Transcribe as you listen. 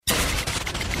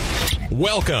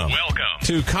Welcome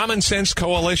to Common Sense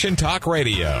Coalition Talk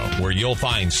Radio, where you'll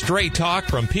find straight talk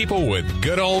from people with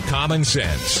good old common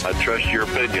sense. I trust your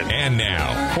opinion. And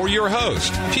now, for your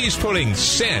host, she's putting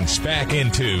sense back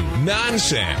into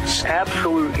nonsense.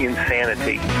 Absolute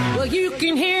insanity. Well, you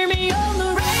can hear me on the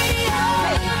radio.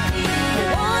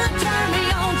 You want to turn me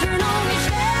on, turn on your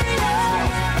stereo.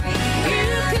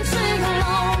 You can sing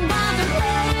along while they're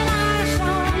playing our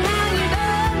song. Now you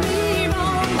done me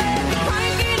wrong, baby,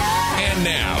 crank it up. And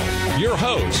now, your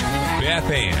host, Beth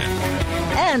Ann.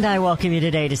 And I welcome you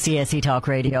today to CSE Talk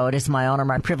Radio. It is my honor,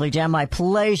 my privilege, and my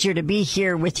pleasure to be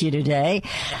here with you today.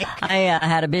 I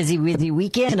had a busy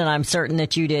weekend, and I'm certain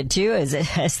that you did too. As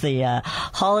the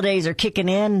holidays are kicking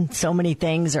in, so many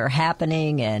things are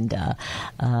happening, and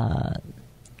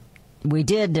we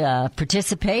did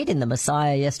participate in the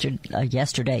Messiah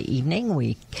yesterday evening.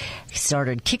 We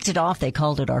kicked it off. They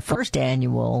called it our first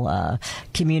annual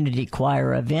community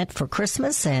choir event for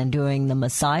Christmas and doing the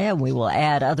Messiah. We will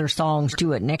add other songs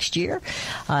to it next year.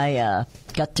 I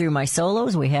got through my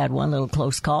solos. We had one little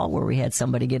close call where we had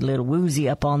somebody get a little woozy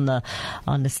up on the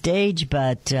stage,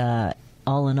 but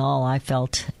all in all, I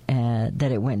felt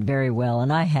that it went very well,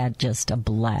 and I had just a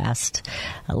blast.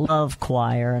 I love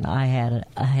choir, and I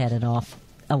had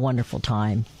a wonderful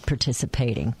time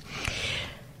participating.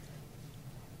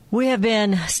 We have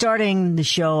been starting the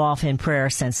show off in prayer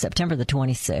since September the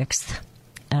 26th,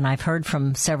 and I've heard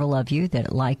from several of you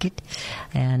that like it,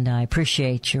 and I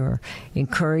appreciate your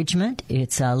encouragement.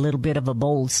 It's a little bit of a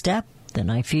bold step,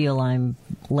 and I feel I'm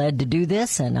led to do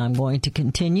this, and I'm going to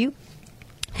continue.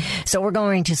 So we're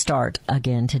going to start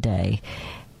again today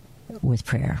with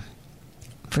prayer.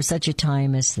 For such a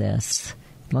time as this,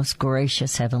 most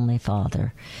gracious Heavenly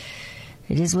Father,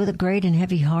 it is with a great and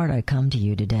heavy heart I come to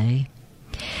you today.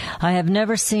 I have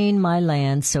never seen my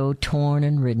land so torn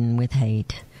and ridden with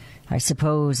hate. I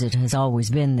suppose it has always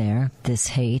been there, this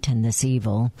hate and this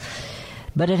evil.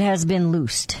 But it has been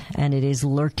loosed, and it is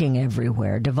lurking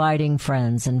everywhere, dividing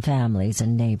friends and families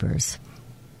and neighbors.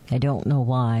 I don't know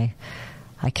why.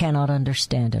 I cannot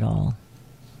understand it all.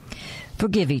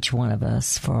 Forgive each one of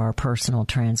us for our personal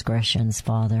transgressions,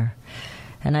 Father.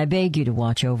 And I beg you to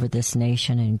watch over this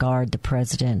nation and guard the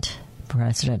President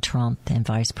Trump and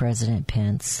Vice President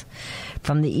Pence,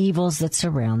 from the evils that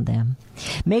surround them.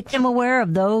 Make them aware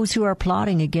of those who are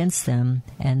plotting against them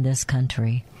and this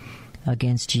country,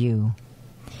 against you.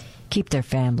 Keep their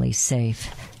families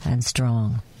safe and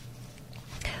strong.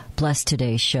 Bless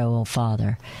today's show, O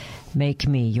Father. Make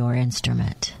me your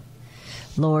instrument.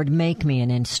 Lord, make me an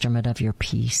instrument of your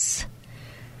peace.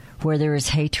 Where there is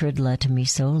hatred, let me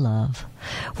sow love.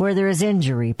 Where there is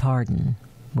injury, pardon.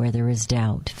 Where there is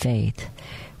doubt, faith.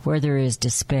 Where there is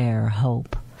despair,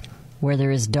 hope. Where there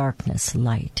is darkness,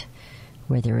 light.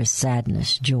 Where there is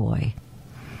sadness, joy.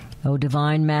 O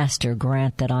divine Master,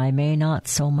 grant that I may not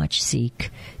so much seek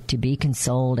to be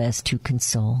consoled as to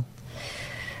console.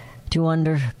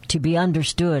 To be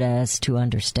understood as to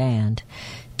understand,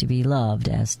 to be loved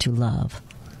as to love.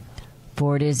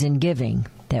 For it is in giving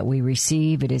that we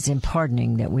receive, it is in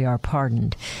pardoning that we are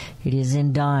pardoned, it is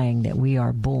in dying that we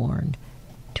are born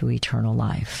to eternal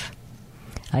life.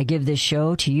 I give this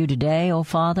show to you today, O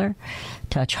Father.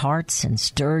 Touch hearts and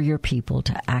stir your people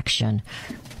to action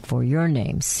for your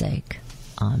name's sake.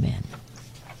 Amen.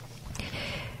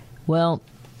 Well,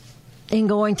 in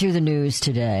going through the news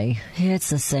today, it's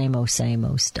the same old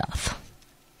stuff,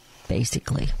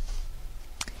 basically.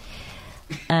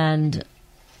 And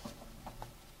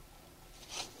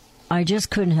I just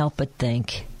couldn't help but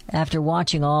think, after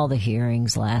watching all the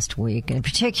hearings last week, and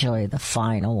particularly the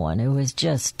final one, it was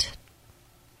just,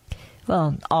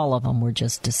 well, all of them were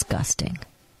just disgusting.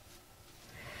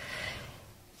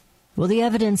 Well, the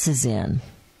evidence is in,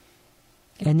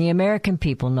 and the American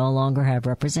people no longer have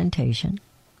representation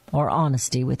or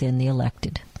honesty within the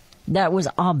elected. That was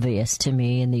obvious to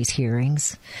me in these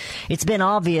hearings. It's been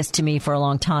obvious to me for a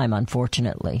long time,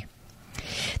 unfortunately.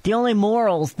 The only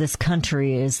morals this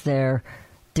country is the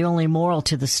only moral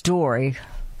to the story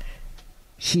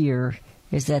here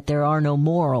is that there are no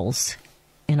morals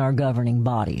in our governing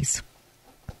bodies.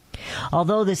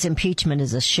 Although this impeachment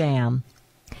is a sham,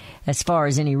 as far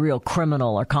as any real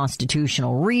criminal or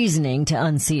constitutional reasoning to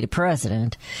unseat a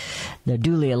president, they're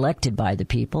duly elected by the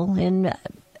people in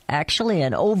actually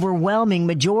an overwhelming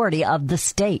majority of the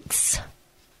states.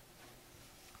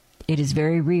 It is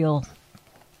very real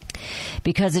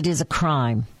because it is a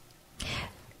crime,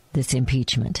 this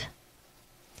impeachment.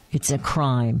 It's a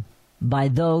crime by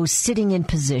those sitting in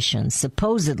positions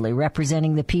supposedly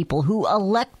representing the people who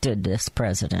elected this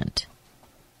president.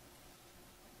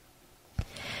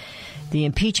 The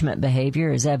impeachment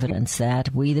behavior is evidence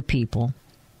that we, the people,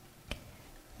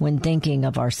 when thinking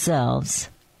of ourselves,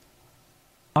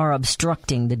 are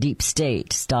obstructing the deep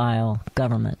state-style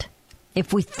government.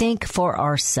 If we think for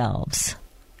ourselves,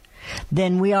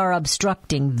 then we are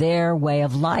obstructing their way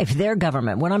of life, their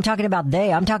government. When I'm talking about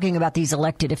they, I'm talking about these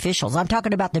elected officials. I'm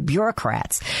talking about the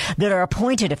bureaucrats that are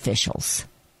appointed officials.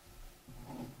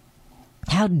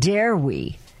 How dare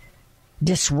we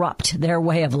disrupt their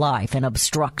way of life and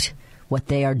obstruct what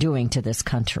they are doing to this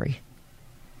country?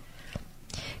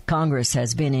 Congress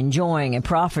has been enjoying and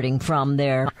profiting from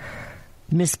their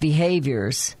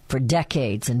misbehaviors for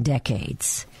decades and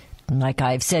decades. Like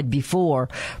I've said before,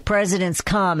 presidents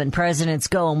come and presidents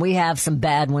go, and we have some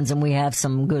bad ones and we have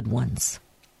some good ones.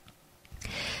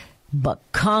 But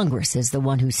Congress is the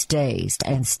one who stays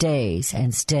and stays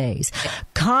and stays.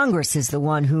 Congress is the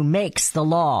one who makes the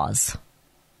laws.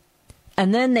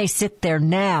 And then they sit there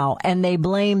now and they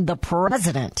blame the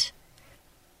president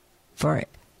for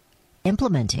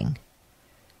implementing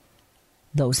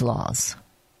those laws,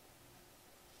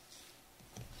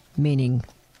 meaning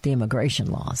the immigration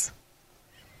laws.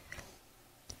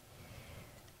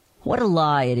 What a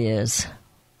lie it is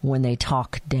when they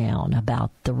talk down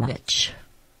about the rich,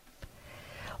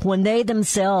 when they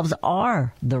themselves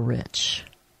are the rich,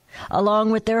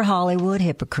 along with their Hollywood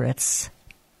hypocrites,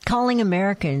 calling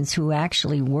Americans who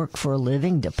actually work for a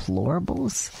living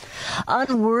deplorables,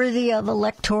 unworthy of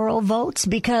electoral votes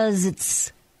because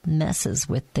it messes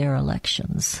with their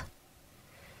elections,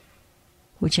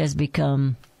 which has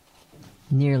become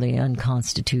nearly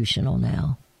unconstitutional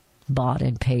now. Bought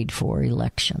and paid for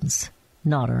elections,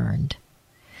 not earned.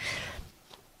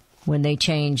 When they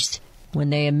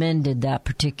amended that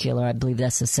particular, I believe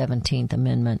that's the 17th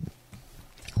Amendment,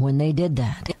 when they did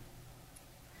that,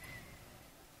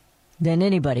 then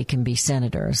anybody can be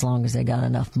senator as long as they got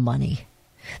enough money.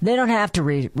 They don't have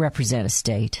to represent a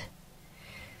state.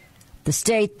 The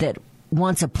state that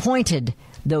once appointed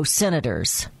those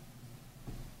senators,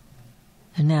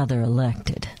 and now they're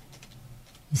elected.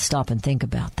 Stop and think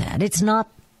about that. It's not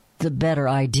the better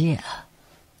idea.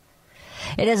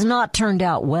 It has not turned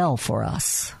out well for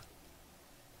us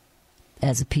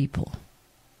as a people.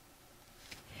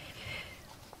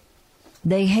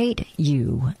 They hate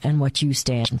you and what you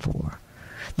stand for.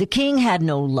 The king had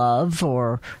no love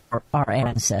for our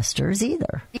ancestors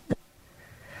either.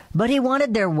 But he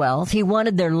wanted their wealth, he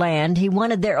wanted their land, he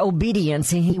wanted their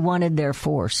obedience, and he wanted their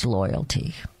forced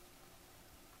loyalty.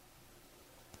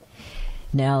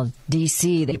 Now,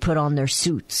 D.C., they put on their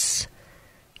suits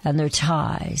and their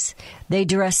ties. They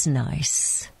dress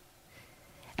nice.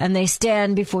 And they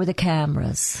stand before the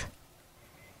cameras.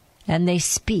 And they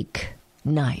speak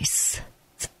nice.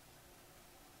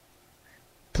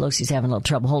 Pelosi's having a little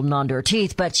trouble holding on to her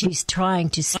teeth, but she's trying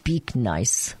to speak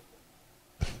nice.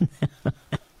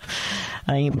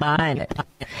 I ain't buying it.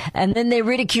 And then they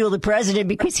ridicule the president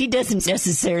because he doesn't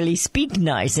necessarily speak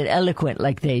nice and eloquent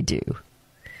like they do.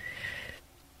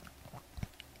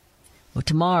 Well,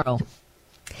 tomorrow,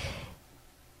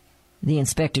 the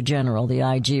Inspector General, the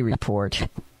IG report,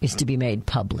 is to be made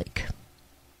public.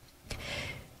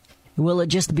 Will it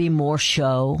just be more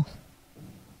show?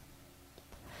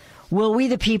 Will we,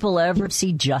 the people, ever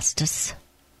see justice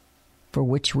for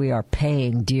which we are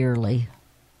paying dearly?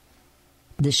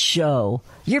 This show.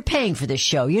 You're paying for this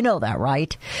show. You know that,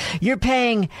 right? You're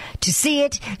paying to see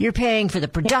it. You're paying for the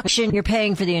production. You're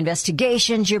paying for the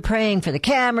investigations. You're paying for the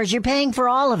cameras. You're paying for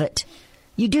all of it.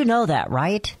 You do know that,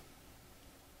 right?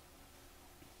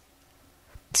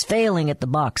 It's failing at the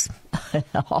box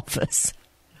office.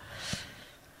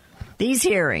 These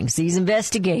hearings, these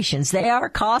investigations, they are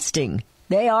costing.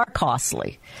 They are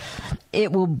costly.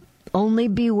 It will only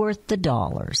be worth the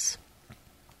dollars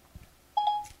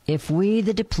if we,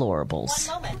 the deplorables,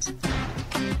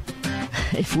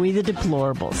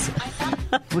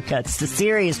 because the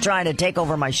Siri is trying to take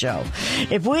over my show.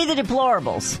 If we, the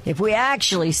deplorables, if we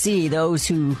actually see those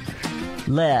who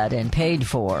led and paid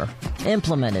for,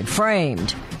 implemented,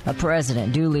 framed a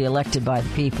president duly elected by the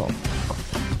people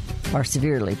are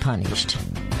severely punished.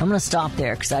 I'm going to stop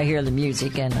there because I hear the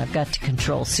music and I've got to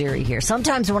control Siri here.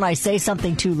 Sometimes when I say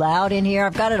something too loud in here,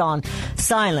 I've got it on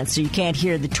silent so you can't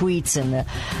hear the tweets and the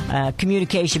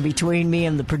communication between me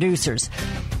and the producers.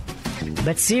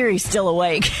 But Siri's still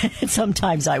awake.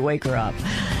 Sometimes I wake her up.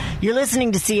 You're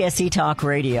listening to CSE Talk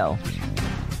Radio.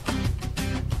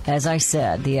 As I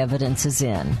said, the evidence is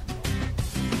in.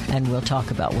 And we'll talk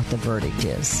about what the verdict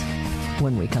is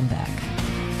when we come back.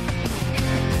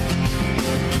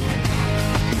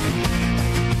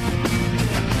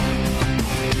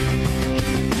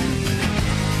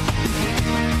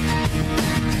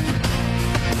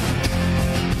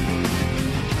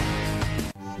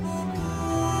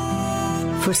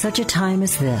 For such a time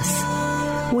as this.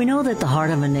 We know that the heart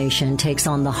of a nation takes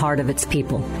on the heart of its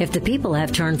people. If the people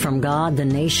have turned from God, the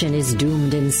nation is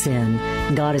doomed in sin.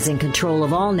 God is in control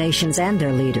of all nations and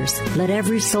their leaders. Let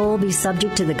every soul be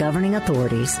subject to the governing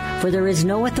authorities, for there is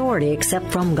no authority except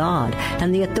from God,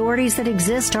 and the authorities that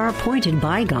exist are appointed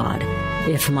by God.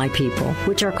 If my people,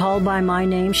 which are called by my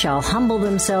name, shall humble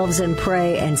themselves and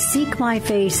pray and seek my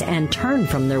face and turn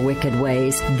from their wicked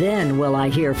ways, then will I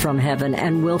hear from heaven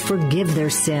and will forgive their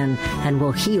sin and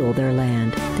will heal their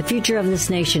land. The future of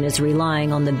this nation is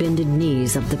relying on the bended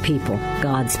knees of the people,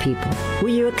 God's people. Will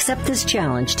you accept this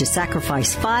challenge to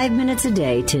sacrifice 5 minutes a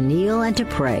day to kneel and to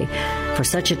pray? For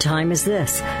such a time as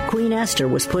this, Queen Esther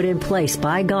was put in place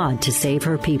by God to save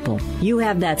her people. You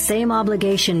have that same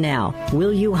obligation now.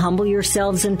 Will you humble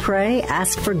yourselves and pray,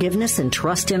 ask forgiveness, and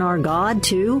trust in our God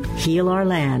to heal our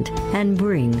land and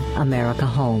bring America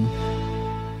home?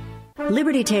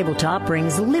 Liberty Tabletop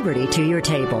brings liberty to your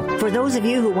table. For those of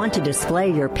you who want to display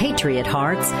your patriot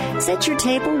hearts, set your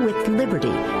table with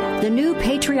Liberty, the new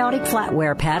patriotic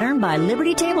flatware pattern by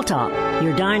Liberty Tabletop.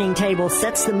 Your dining table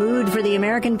sets the mood for the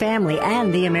American family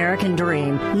and the American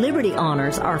dream. Liberty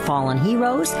honors our fallen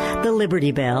heroes, the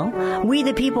Liberty Bell, We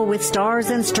the People with Stars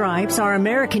and Stripes, our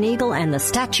American Eagle, and the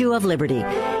Statue of Liberty.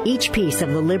 Each piece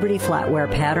of the Liberty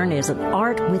flatware pattern is an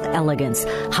art with elegance,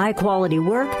 high-quality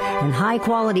work, and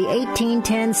high-quality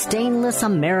 1810 stainless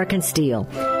American steel.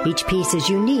 Each piece is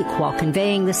unique while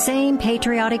conveying the same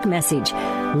patriotic message,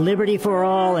 liberty for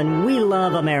all, and we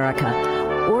love America.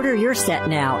 Order your set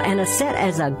now and a set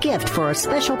as a gift for a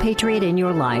special patriot in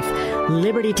your life.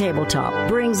 Liberty Tabletop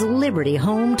brings liberty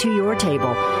home to your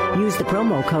table. Use the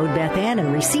promo code BethAnn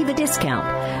and receive a discount.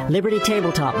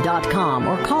 LibertyTabletop.com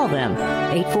or call them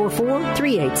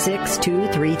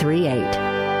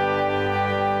 844-386-2338.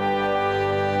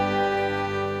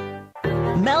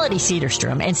 Melody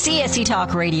Cedarstrom and CSC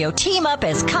Talk Radio team up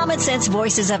as Common Sense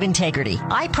Voices of Integrity.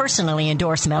 I personally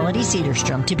endorse Melody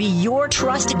Cedarstrom to be your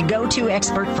trusted go-to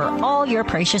expert for all your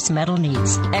precious metal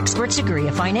needs. Experts agree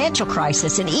a financial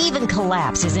crisis and even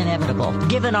collapse is inevitable.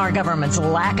 Given our government's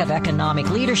lack of economic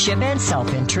leadership and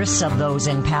self-interests of those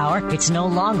in power, it's no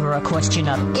longer a question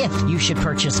of if you should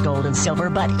purchase gold and silver,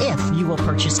 but if you will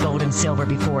purchase gold and silver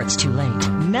before it's too late.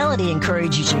 Melody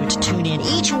encourages you to tune in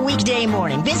each weekday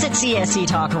morning. Visit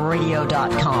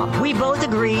CSCTalkRadio.com. We both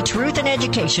agree truth and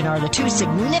education are the two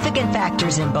significant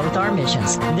factors in both our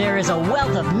missions. There is a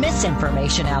wealth of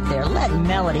misinformation out there. Let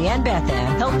Melody and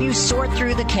BethAnn help you sort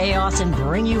through the chaos and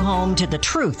bring you home to the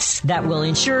truths that will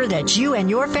ensure that you and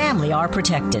your family are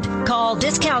protected. Call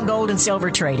Discount Gold and Silver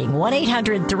Trading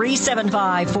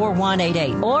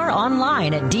 1-800-375-4188 or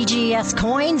online at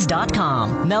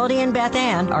dgscoins.com. Melody and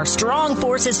BethAnn are strong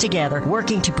forces together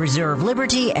working to preserve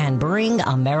liberty and bring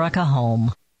America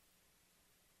home.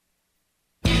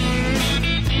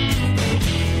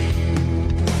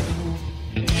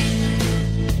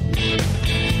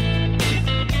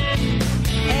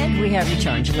 We have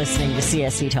returned to listening to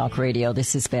CSC Talk Radio.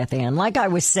 This is Beth Ann. Like I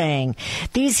was saying,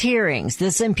 these hearings,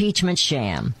 this impeachment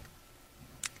sham,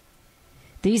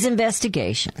 these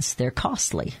investigations, they're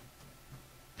costly.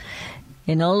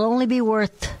 And it'll only be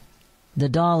worth the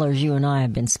dollars you and I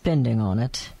have been spending on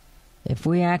it if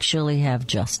we actually have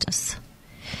justice.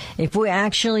 If we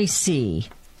actually see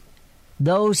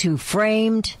those who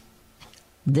framed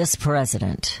this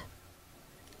president,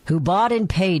 who bought and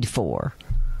paid for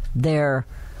their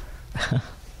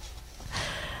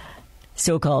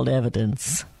so-called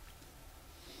evidence,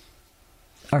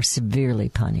 are severely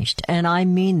punished. And I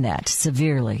mean that,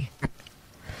 severely.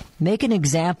 Make an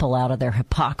example out of their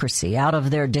hypocrisy, out of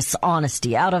their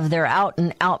dishonesty, out of their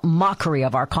out-and-out mockery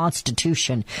of our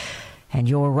Constitution and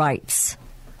your rights,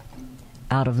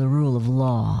 out of the rule of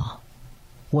law,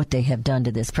 what they have done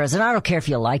to this president. I don't care if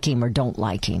you like him or don't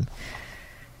like him.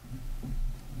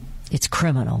 It's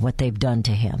criminal what they've done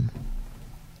to him.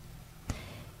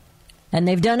 And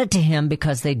they've done it to him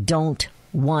because they don't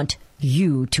want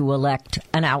you to elect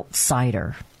an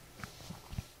outsider.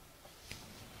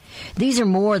 These are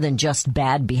more than just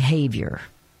bad behavior.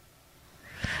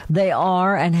 They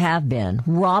are and have been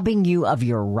robbing you of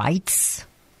your rights,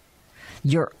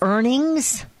 your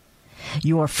earnings,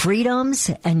 your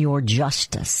freedoms, and your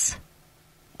justice.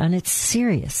 And it's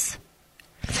serious.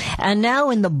 And now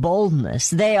in the boldness,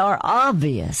 they are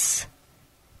obvious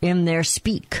in their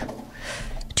speak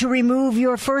to remove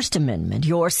your First Amendment,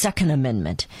 your Second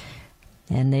Amendment.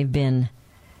 And they've been,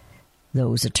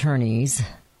 those attorneys,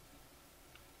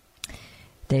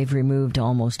 they've removed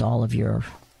almost all of your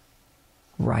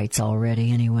rights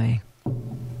already anyway.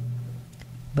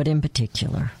 But in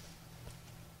particular,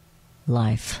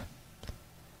 life,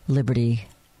 liberty,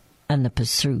 and the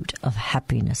pursuit of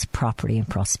happiness, property, and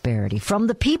prosperity from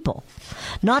the people,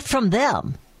 not from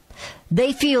them.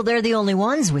 They feel they're the only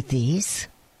ones with these.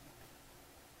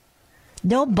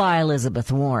 Don't buy Elizabeth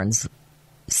Warren's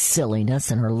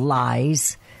silliness and her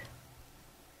lies.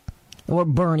 Or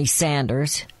Bernie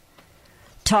Sanders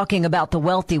talking about the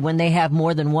wealthy when they have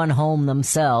more than one home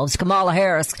themselves. Kamala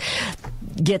Harris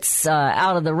gets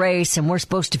out of the race and we're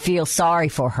supposed to feel sorry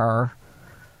for her.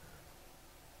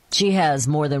 She has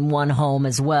more than one home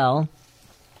as well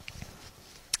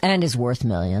and is worth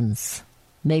millions.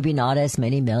 Maybe not as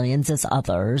many millions as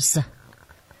others.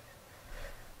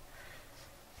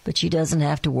 But she doesn't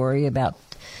have to worry about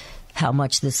how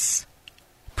much this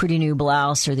pretty new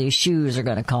blouse or these shoes are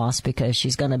going to cost because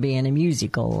she's going to be in a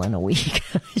musical in a week.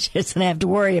 She doesn't have to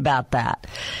worry about that.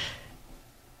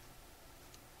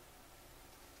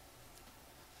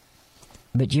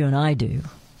 But you and I do.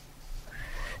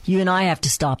 You and I have to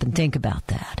stop and think about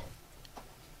that.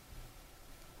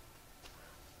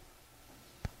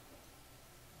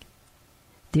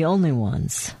 The only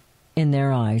ones in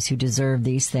their eyes who deserve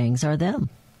these things are them.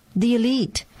 The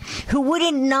elite, who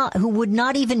would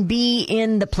not even be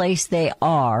in the place they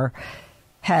are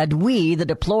had we, the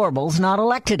deplorables, not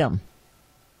elected them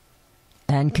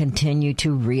and continue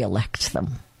to re-elect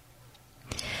them.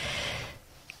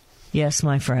 Yes,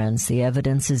 my friends, the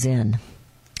evidence is in.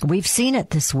 We've seen it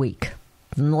this week.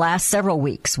 In the last several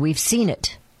weeks, we've seen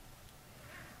it.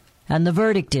 And the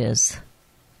verdict is,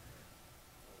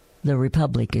 the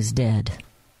Republic is dead.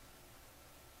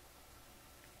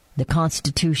 The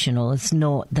Constitution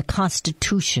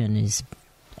is,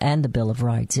 and the Bill of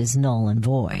Rights is null and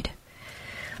void.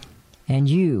 And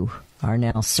you are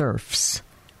now serfs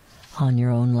on your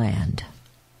own land.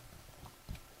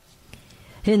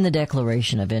 In the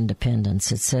Declaration of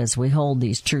Independence, it says, we hold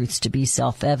these truths to be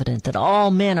self-evident, that all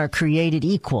men are created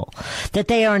equal, that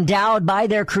they are endowed by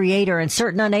their Creator in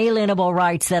certain unalienable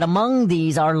rights, that among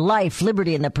these are life,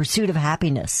 liberty, and the pursuit of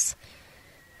happiness.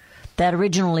 That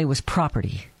originally was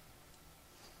property.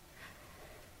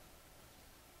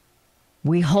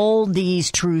 We hold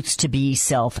these truths to be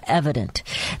self-evident,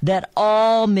 that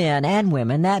all men and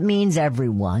women, that means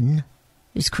everyone,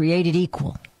 is created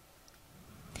equal,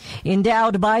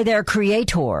 endowed by their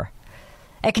Creator,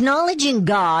 acknowledging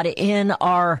God in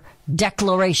our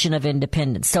Declaration of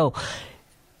Independence. So,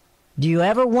 do you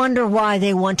ever wonder why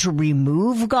they want to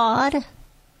remove God?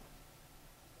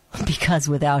 Because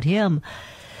without Him,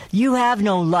 you have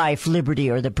no life, liberty,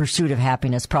 or the pursuit of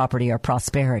happiness, property, or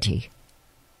prosperity.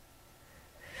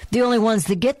 The only ones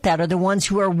that get that are the ones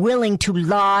who are willing to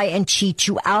lie and cheat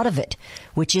you out of it,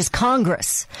 which is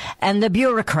Congress and the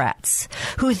bureaucrats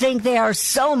who think they are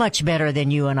so much better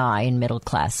than you and I in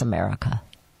middle-class America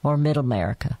or middle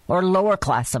America or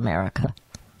lower-class America.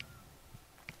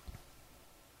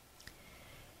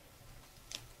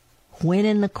 When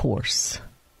in the course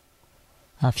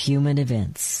of human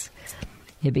events,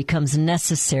 it becomes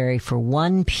necessary for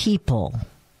one people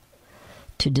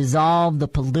to dissolve the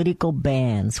political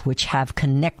bands which have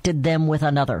connected them with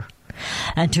another,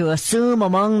 and to assume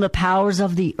among the powers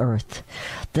of the earth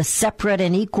the separate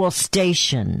and equal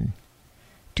station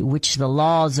to which the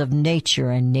laws of nature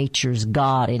and nature's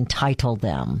God entitle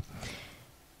them.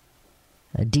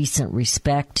 A decent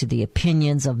respect to the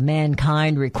opinions of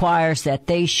mankind requires that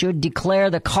they should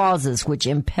declare the causes which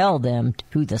impel them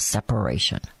to the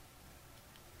separation.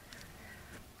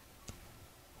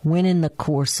 When in the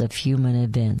course of human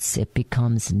events it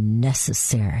becomes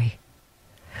necessary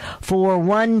for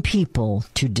one people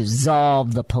to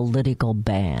dissolve the political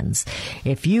bands.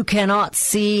 If you cannot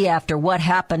see after what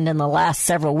happened in the last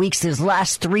several weeks, these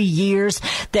last 3 years,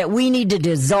 that we need to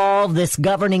dissolve this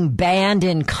governing band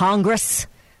in Congress,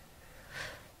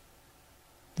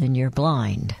 then you're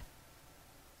blind.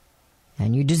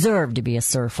 And you deserve to be a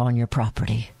serf on your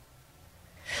property.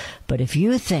 But if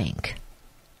you think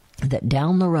that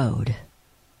down the road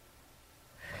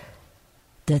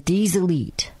that these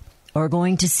elite are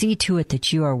going to see to it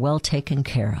that you are well taken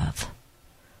care of,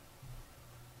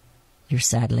 you're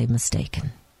sadly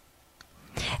mistaken.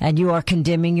 And you are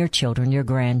condemning your children, your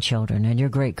grandchildren, and your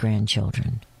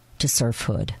great-grandchildren to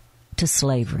serfhood, to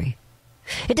slavery.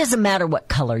 It doesn't matter what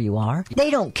color you are.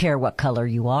 They don't care what color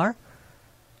you are.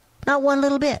 Not one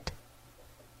little bit.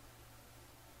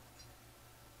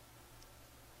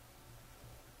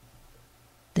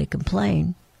 They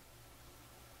complain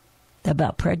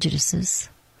about prejudices,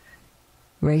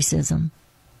 racism,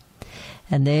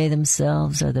 and they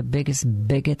themselves are the biggest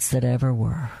bigots that ever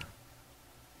were.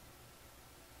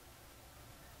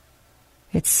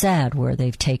 It's sad where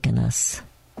they've taken us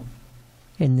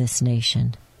in this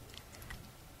nation.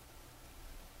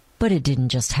 But it didn't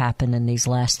just happen in these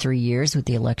last 3 years with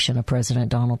the election of President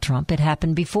Donald Trump. It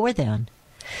happened before then.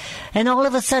 And all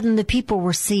of a sudden the people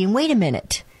were seeing, wait a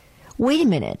minute.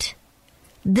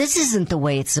 This isn't the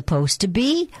way it's supposed to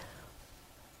be.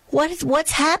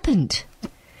 What's happened?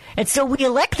 And so we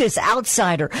elect this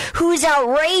outsider who is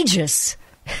outrageous.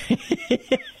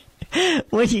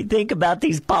 When you think about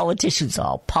these politicians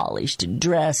all polished and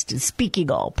dressed and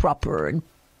speaking all proper. And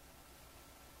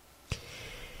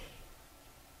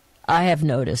I have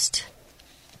noticed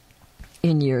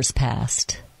in years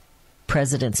past,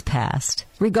 presidents past,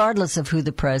 regardless of who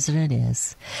the president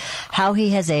is, how he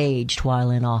has aged while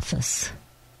in office.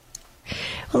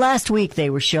 Last week they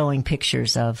were showing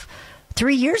pictures of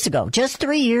 3 years ago, just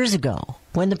 3 years ago,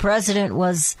 when the president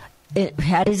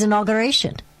had his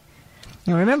inauguration.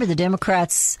 And remember, the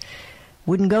Democrats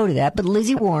wouldn't go to that, but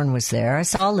Lizzie Warren was there. I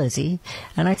saw Lizzie,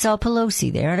 and I saw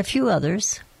Pelosi there, and a few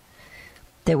others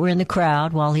that were in the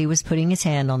crowd while he was putting his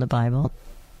hand on the Bible.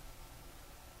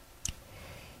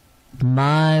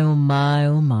 My, oh my,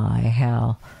 oh my,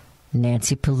 how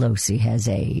Nancy Pelosi has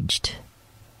aged.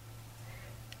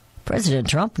 President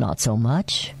Trump, not so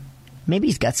much. Maybe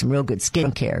he's got some real good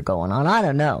skincare going on. I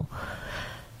don't know.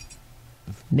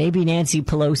 Maybe Nancy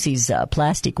Pelosi's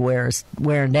plastic wear's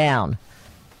wearing down.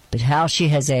 But how she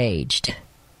has aged.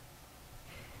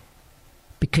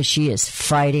 Because she is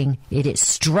fighting. It is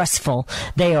stressful.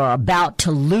 They are about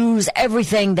to lose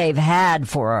everything they've had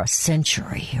for a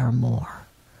century or more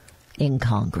in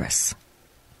Congress.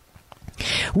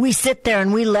 We sit there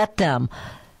and we let them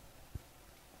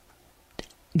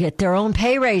get their own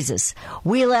pay raises.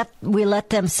 We let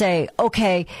them say,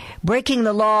 okay, breaking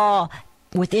the law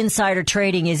with insider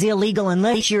trading is illegal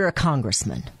unless you're a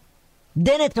congressman.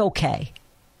 Then it's okay.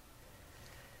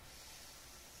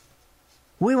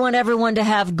 We want everyone to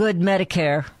have good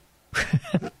Medicare,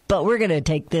 but we're going to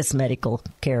take this medical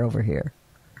care over here.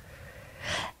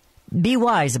 Be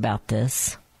wise about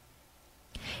this.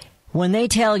 When they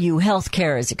tell you health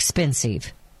care is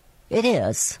expensive, it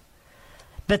is.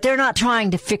 But they're not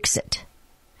trying to fix it.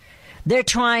 They're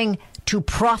trying to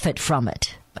profit from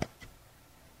it.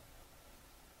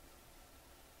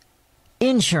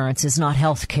 Insurance is not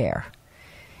health care.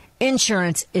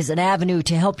 Insurance is an avenue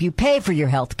to help you pay for your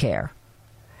health care.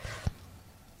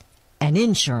 And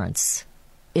insurance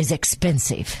is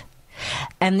expensive.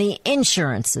 And the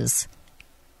insurances,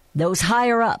 those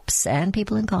higher ups and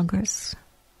people in Congress,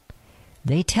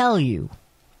 they tell you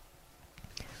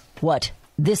what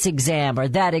this exam or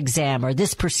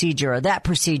this procedure or that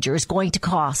procedure is going to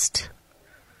cost.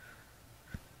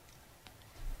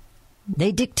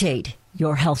 They dictate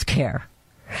your health care.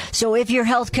 So if your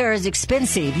health care is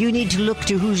expensive, you need to look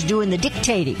to who's doing the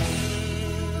dictating.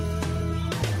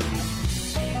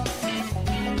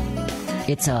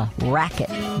 It's a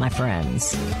racket, my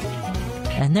friends.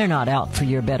 And they're not out for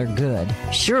your better good.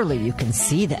 Surely you can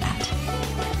see that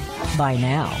by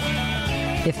now.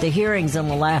 If the hearings in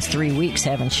the last 3 weeks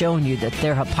haven't shown you that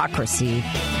their hypocrisy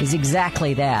is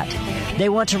exactly that. They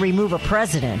want to remove a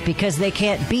president because they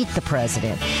can't beat the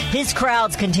president. His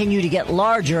crowds continue to get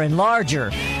larger and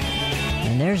larger.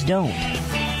 And theirs don't.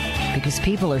 Because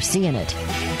people are seeing it.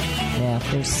 Yeah,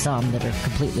 there's some that are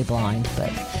completely blind,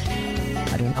 but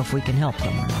I don't know if we can help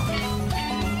them or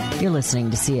not. You're listening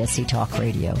to CSC Talk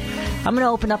Radio. I'm going to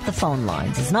open up the phone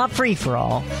lines. It's not free for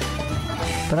all.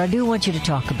 But I do want you to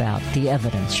talk about the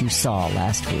evidence you saw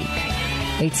last week.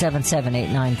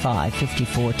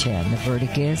 877-895-5410. The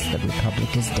verdict is the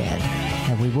Republic is dead.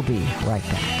 And we will be right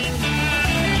back.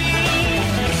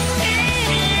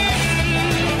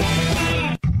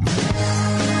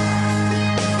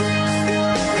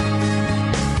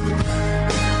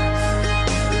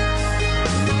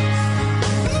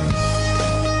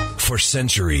 For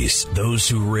centuries, those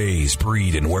who raise,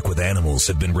 breed, and work with animals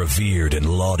have been revered and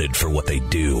lauded for what they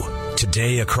do.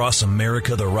 Today, across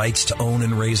America, the rights to own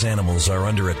and raise animals are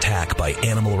under attack by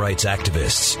animal rights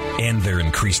activists and their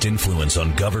increased influence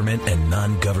on government and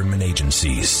non-government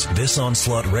agencies. This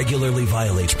onslaught regularly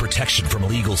violates protection from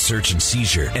illegal search and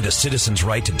seizure and a citizen's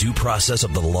right to due process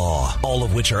of the law, all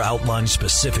of which are outlined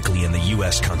specifically in the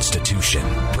U.S. Constitution.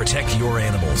 Protect your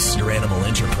animals, your animal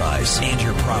enterprise, and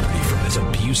your property from this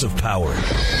abuse of power.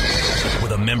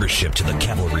 With a membership to the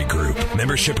Cavalry Group,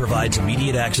 membership provides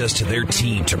immediate access to their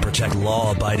team to protect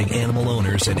law-abiding animal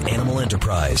owners and animal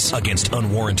enterprise against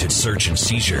unwarranted search and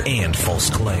seizure and false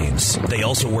claims. They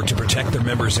also work to protect their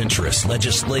members' interests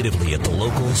legislatively at the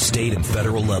local, state, and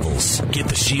federal levels. Get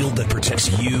the shield that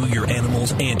protects you, your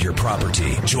animals, and your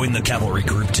property. Join the Cavalry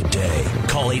Group today.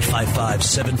 Call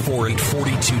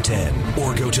 855-748-4210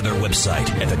 or go to their website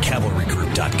at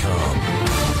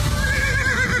thecavalrygroup.com.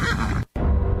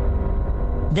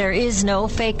 There is no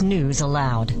fake news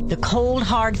allowed. The cold,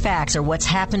 hard facts are what's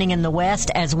happening in the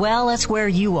West as well as where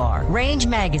you are. Range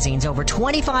Magazine's over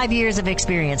 25 years of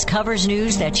experience covers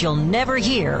news that you'll never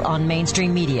hear on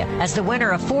mainstream media. As the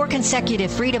winner of 4 consecutive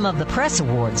Freedom of the Press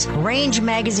Awards, Range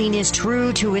Magazine is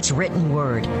true to its written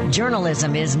word.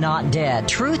 Journalism is not dead.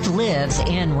 Truth lives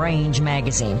in Range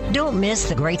Magazine. Don't miss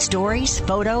the great stories,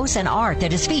 photos, and art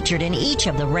that is featured in each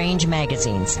of the Range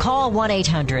magazines. Call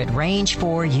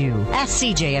 1-800-RANGE-4U. Ask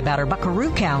CJ about her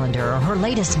Buckaroo calendar or her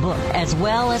latest book, as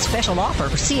well as special offer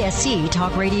for CSC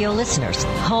Talk Radio listeners.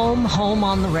 Home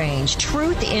on the Range.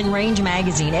 Truth in Range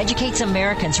Magazine educates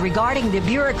Americans regarding the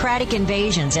bureaucratic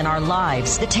invasions in our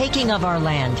lives, the taking of our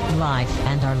land, life,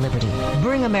 and our liberty.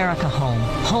 Bring America home.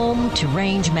 Home to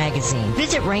Range Magazine.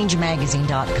 Visit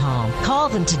rangemagazine.com. Call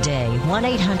them today,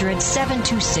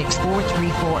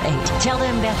 1-800-726-4348. Tell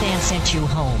them Beth Ann sent you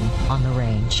home on the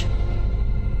Range.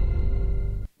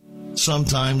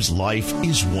 Sometimes life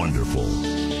is wonderful,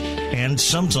 and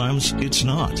sometimes it's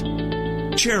not.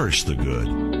 Cherish the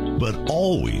good, but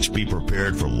always be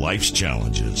prepared for life's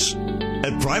challenges.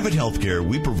 At Private Healthcare,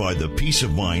 we provide the peace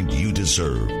of mind you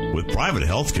deserve. With Private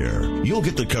Healthcare, you'll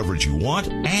get the coverage you want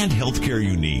and healthcare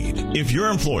you need. If your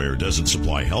employer doesn't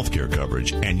supply healthcare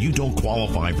coverage and you don't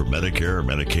qualify for Medicare or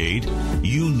Medicaid,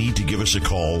 you need to give us a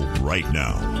call right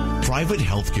now. Private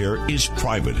Healthcare is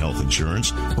private health insurance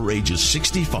for ages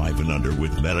 65 and under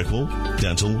with medical,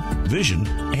 dental, vision,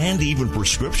 and even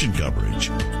prescription coverage.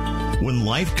 When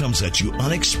life comes at you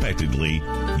unexpectedly,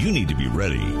 you need to be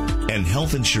ready, and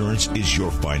health insurance is your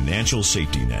financial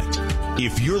safety net.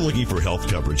 If you're looking for health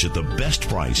coverage at the best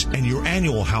price and your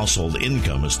annual household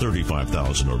income is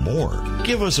 $35,000 or more,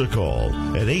 give us a call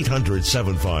at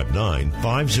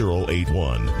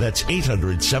 800-759-5081. That's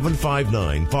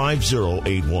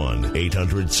 800-759-5081.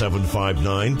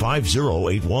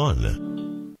 800-759-5081.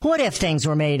 What if things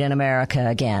were made in America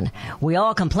again? We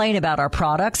all complain about our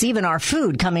products, even our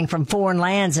food coming from foreign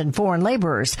lands and foreign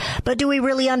laborers. But do we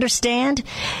really understand?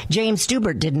 James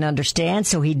Stubert didn't understand,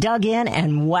 so he dug in,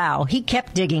 and wow, he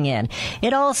kept digging in.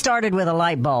 It all started with a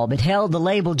light bulb. It held the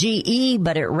label GE,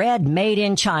 but it read Made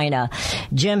in China.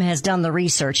 Jim has done the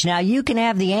research. Now you can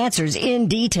have the answers in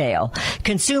detail.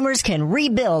 Consumers can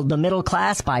rebuild the middle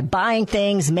class by buying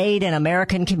things made in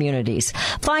American communities.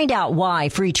 Find out why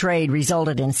free trade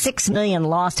resulted in 6 million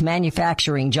lost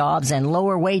manufacturing jobs and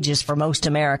lower wages for most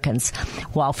Americans.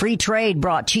 While free trade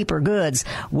brought cheaper goods,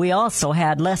 we also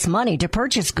had less money to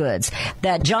purchase goods.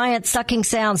 That giant sucking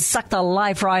sound sucked the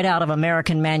life right out of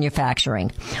American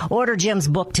manufacturing. Order Jim's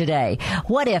book today,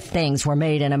 What If Things Were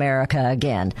Made in America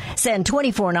Again? Send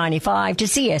 $24.95 to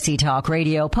CSE Talk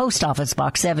Radio, Post Office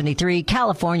Box 73,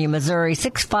 California, Missouri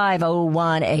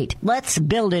 65018. Let's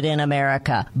build it in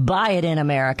America, buy it in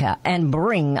America, and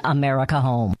bring America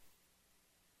home.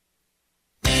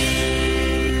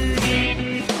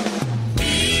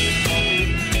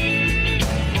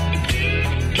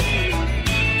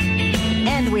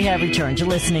 And we have returned to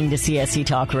listening to CSC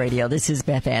Talk Radio. This is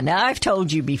Beth Ann. Now, I've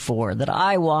told you before that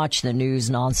I watch the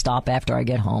news nonstop after I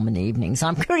get home in the evenings.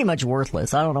 I'm pretty much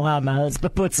worthless. I don't know how my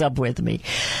husband puts up with me.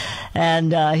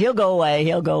 And he'll go away.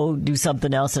 He'll go do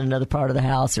something else in another part of the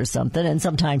house or something. And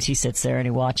sometimes he sits there and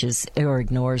he watches or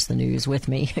ignores the news with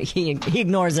me. He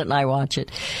ignores it and I watch it.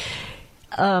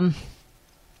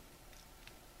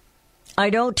 I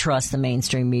don't trust the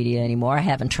mainstream media anymore. I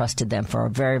haven't trusted them for a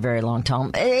very, very long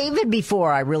time. Even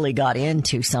before I really got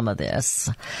into some of this.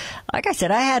 Like I said,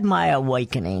 I had my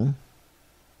awakening.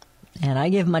 And I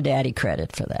give my daddy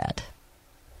credit for that.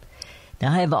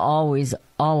 Now, I have always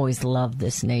loved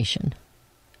this nation.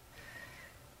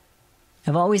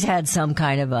 I've always had some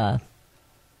kind of a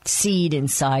seed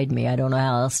inside me. I don't know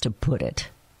how else to put it.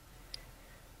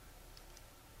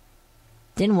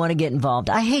 Didn't want to get involved.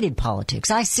 I hated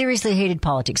politics. I seriously hated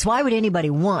politics. Why would anybody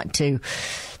want to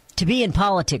be in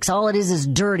politics? All it is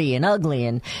dirty and ugly,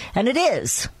 and it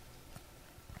is.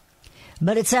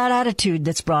 But it's that attitude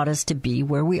that's brought us to be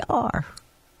where we are.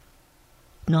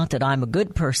 Not that I'm a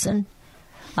good person.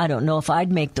 I don't know if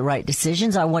I'd make the right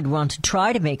decisions. I would want to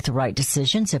try to make the right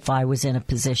decisions if I was in a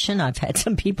position. I've had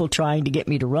some people trying to get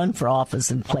me to run for office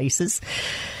in places.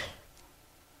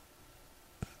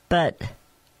 But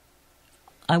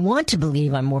I want to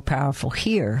believe I'm more powerful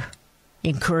here,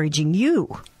 encouraging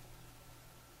you.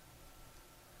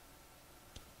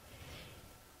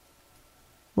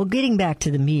 Well, getting back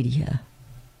to the media,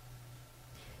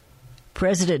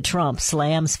 President Trump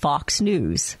slams Fox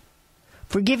News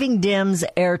for giving Dems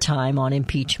airtime on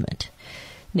impeachment.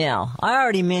 Now, I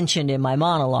already mentioned in my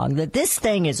monologue that this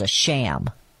thing is a sham.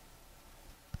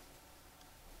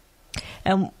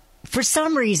 And for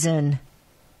some reason,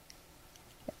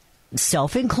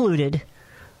 self included,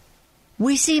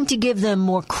 we seem to give them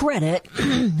more credit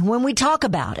when we talk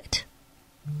about it.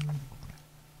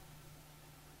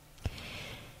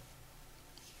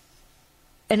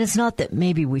 And it's not that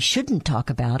maybe we shouldn't talk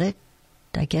about it.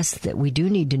 I guess that we do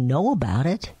need to know about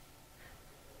it.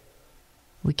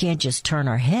 We can't just turn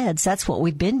our heads. That's what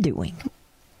we've been doing.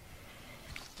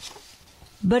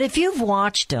 But if you've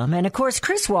watched him, and of course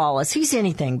Chris Wallace, he's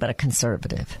anything but a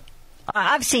conservative.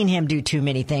 I've seen him do too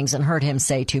many things and heard him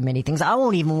say too many things. I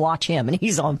won't even watch him, and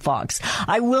he's on Fox.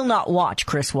 I will not watch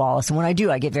Chris Wallace, and when I do,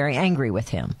 I get very angry with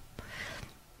him.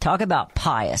 Talk about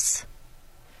pious.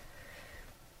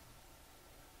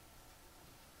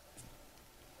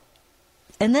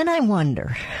 And then I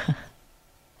wonder,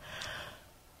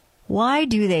 why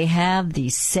do they have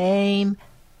these same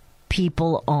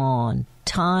people on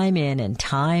time in and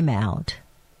time out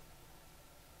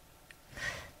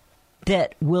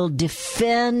that will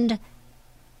defend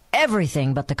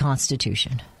everything but the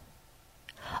Constitution?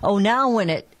 Oh, now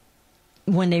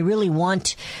when they really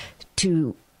want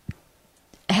to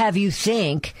have you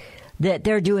think that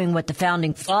they're doing what the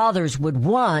Founding Fathers would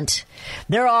want,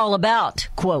 they're all about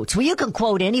quotes. Well, you can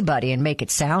quote anybody and make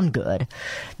it sound good.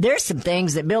 There's some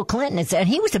things that Bill Clinton had said.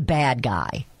 He was a bad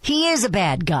guy. He is a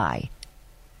bad guy.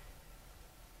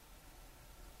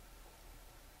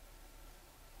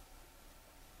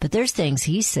 But there's things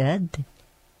he said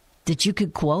that you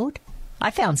could quote. I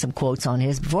found some quotes on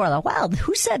his before. I thought, wow,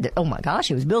 who said that? Oh, my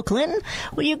gosh, it was Bill Clinton?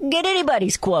 Well, you can get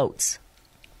anybody's quotes.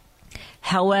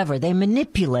 However, they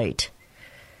manipulate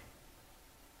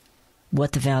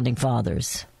what the Founding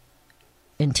Fathers'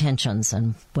 intentions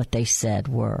and what they said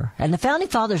were. And the Founding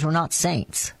Fathers were not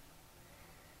saints.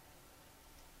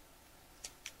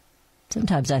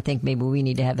 Sometimes I think maybe we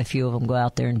need to have a few of them go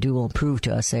out there and duel and prove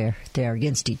to us they're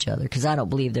against each other, because I don't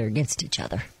believe they're against each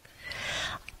other.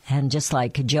 And just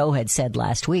like Joe had said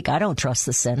last week, I don't trust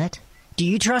the Senate. Do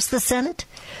you trust the Senate?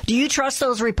 Do you trust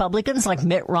those Republicans like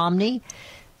Mitt Romney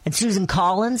and Susan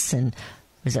Collins and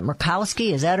is it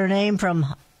Murkowski? Is that her name,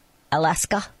 from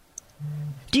Alaska?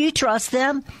 Do you trust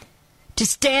them to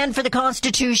stand for the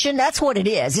Constitution? That's what it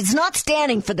is. It's not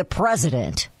standing for the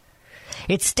president.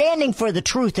 It's standing for the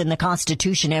truth in the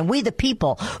Constitution and we the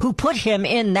people who put him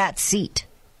in that seat.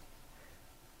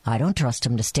 I don't trust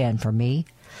him to stand for me.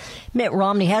 Mitt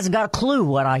Romney hasn't got a clue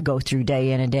what I go through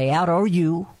day in and day out, or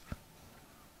you.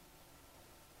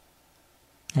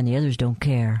 And the others don't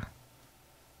care.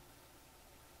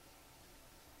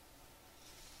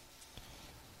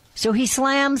 So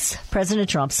President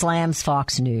Trump slams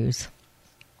Fox News.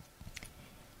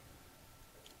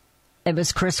 It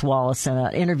was Chris Wallace in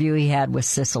an interview he had with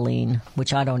Cicelyne,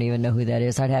 which I don't even know who that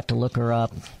is. I'd have to look her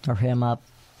up or him up.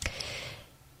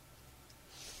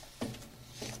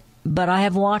 But I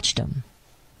have watched him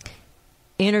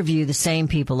interview the same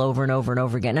people over and over and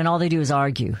over again, and all they do is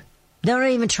argue. They don't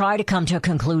even try to come to a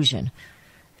conclusion.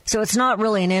 So it's not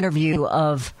really an interview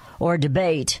or a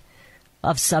debate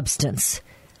of substance.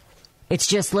 It's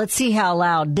just, let's see how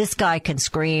loud this guy can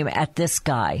scream at this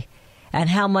guy and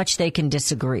how much they can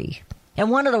disagree. And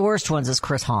one of the worst ones is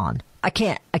Chris Hahn. I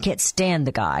can't stand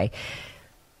the guy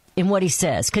in what he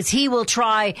says, because he will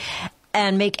try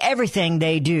and make everything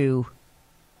they do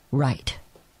right.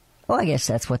 Well, I guess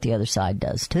that's what the other side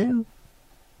does, too.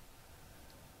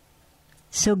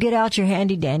 So get out your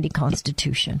handy-dandy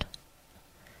Constitution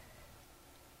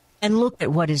and look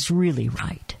at what is really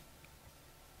right.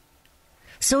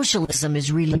 Socialism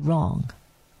is really wrong.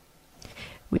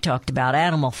 We talked about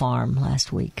Animal Farm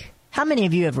last week. How many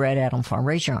of you have read Animal Farm?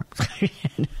 Raise your arms.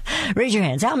 Raise your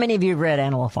hands. How many of you have read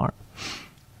Animal Farm?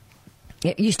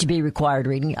 It used to be required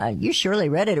reading. You surely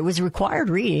read it. It was required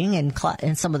reading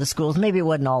in some of the schools. Maybe it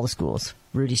wasn't all the schools.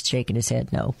 Rudy's shaking his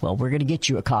head no. Well, we're going to get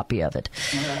you a copy of it.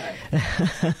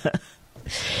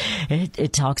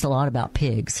 It talks a lot about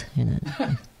pigs.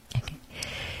 Okay.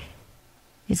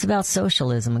 It's about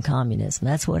socialism and communism.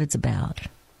 That's what it's about.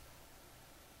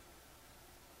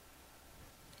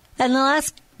 And the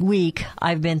last week,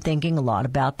 I've been thinking a lot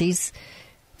about these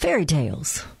fairy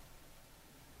tales.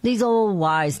 These old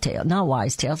not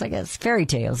wise tales, I guess, fairy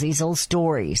tales, these old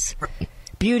stories.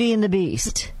 Beauty and the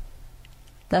Beast.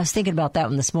 I was thinking about that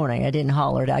one this morning. I didn't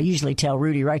holler it. I usually tell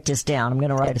Rudy, write this down. I'm going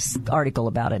to write an article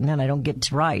about it. And then I don't get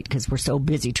to write because we're so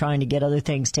busy trying to get other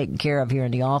things taken care of here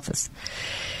in the office.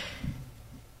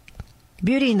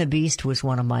 Beauty and the Beast was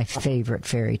one of my favorite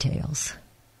fairy tales.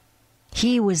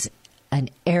 He was an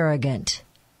arrogant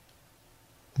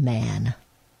man.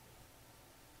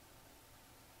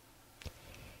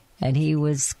 And he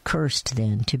was cursed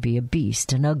then to be a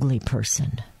beast, an ugly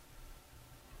person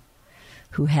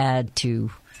who had to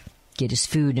get his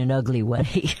food in an ugly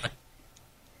way.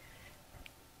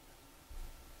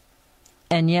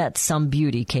 And yet some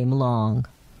beauty came along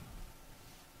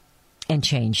and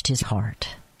changed his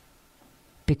heart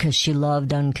because she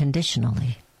loved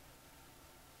unconditionally.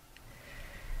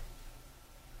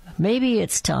 Maybe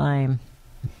it's time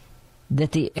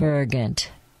that the arrogant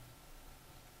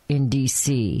in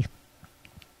D.C.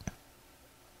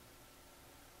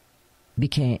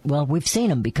 became, well, we've seen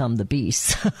them become the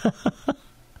beasts. But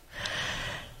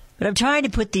I'm trying to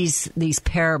put these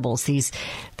parables, these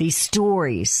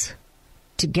stories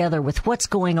together with what's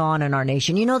going on in our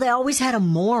nation. You know, they always had a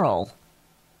moral,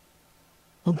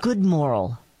 a good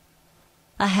moral,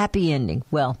 a happy ending.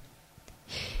 Well,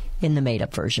 in the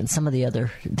made-up version. Some of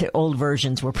the old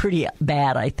versions were pretty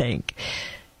bad, I think.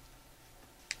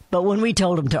 But when we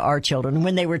told them to our children,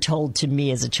 when they were told to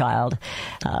me as a child,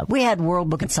 we had World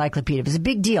Book Encyclopedia. It was a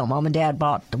big deal. Mom and Dad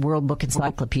bought the World Book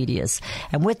Encyclopedias.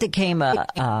 And with it came a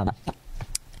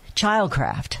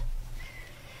Childcraft.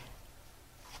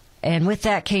 And with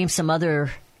that came some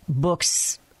other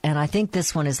books. And I think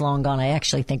this one is long gone. I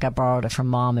actually think I borrowed it from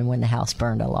Mom, and when the house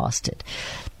burned, I lost it.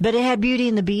 But it had Beauty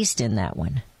and the Beast in that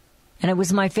one. And it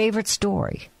was my favorite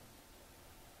story.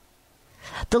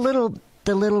 The little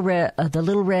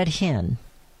red hen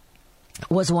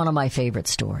was one of my favorite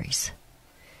stories.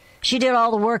 She did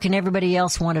all the work, and everybody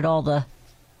else wanted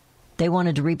they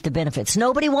wanted to reap the benefits.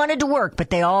 Nobody wanted to work, but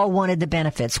they all wanted the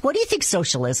benefits. What do you think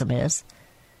socialism is?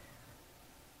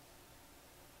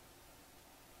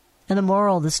 And the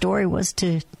moral of the story was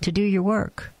to do your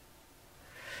work.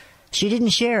 She didn't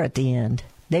share at the end.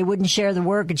 They wouldn't share the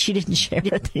work, and she didn't share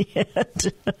at the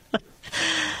end.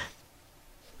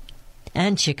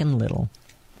 And Chicken Little,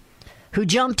 who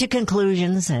jumped to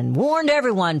conclusions and warned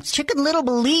everyone. Chicken Little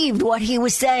believed what he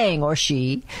was saying, or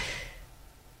she,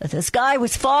 that the sky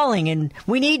was falling and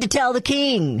we need to tell the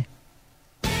king.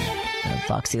 And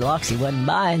Foxy Loxy wasn't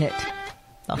buying it.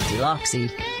 Foxy Loxy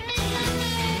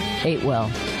ate well.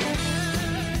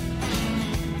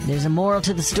 There's a moral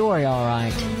to the story, all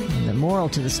right. And the moral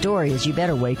to the story is you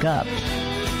better wake up,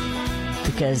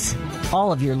 because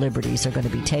all of your liberties are going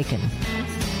to be taken.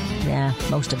 Yeah,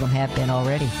 most of them have been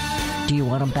already. Do you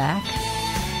want them back?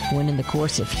 When in the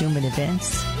course of human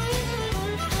events?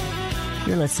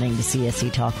 You're listening to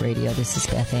CSC Talk Radio. This is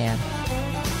Beth Ann.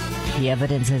 The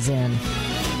evidence is in.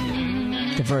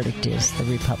 The verdict is the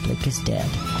Republic is dead.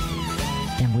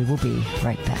 And we will be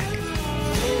right back.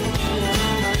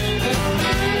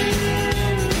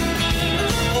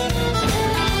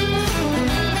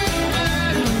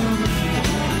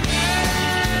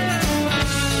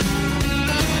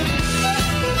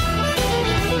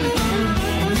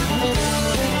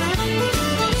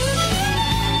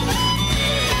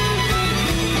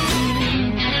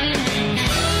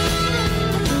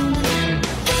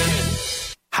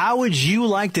 How would you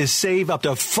like to save up to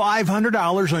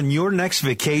 $500 on your next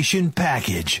vacation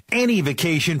package? Any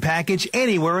vacation package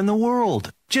anywhere in the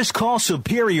world. Just call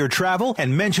Superior Travel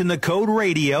and mention the code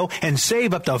radio and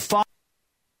save up to $500.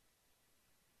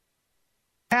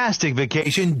 Fantastic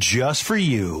vacation just for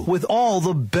you, with all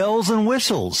the bells and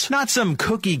whistles. Not some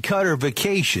cookie-cutter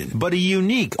vacation, but a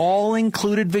unique,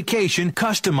 all-included vacation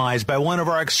customized by one of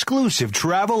our exclusive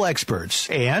travel experts.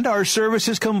 And our service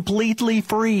is completely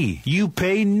free. You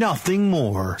pay nothing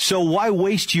more. So why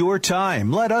waste your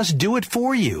time? Let us do it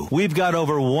for you. We've got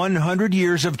over 100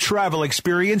 years of travel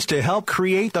experience to help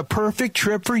create the perfect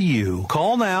trip for you.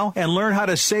 Call now and learn how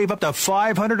to save up to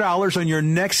 $500 on your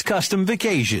next custom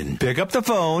vacation. Pick up the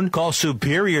phone, call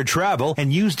Superior Travel,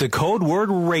 and use the code word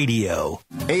radio.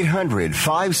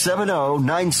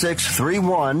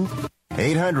 800-570-9631.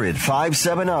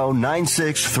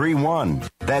 800-570-9631.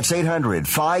 That's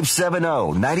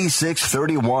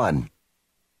 800-570-9631.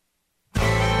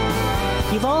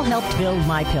 You've all helped build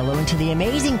MyPillow into the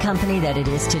amazing company that it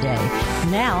is today.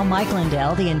 Now, Mike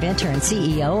Lindell, the inventor and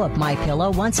CEO of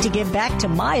MyPillow, wants to give back to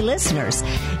my listeners.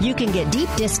 You can get deep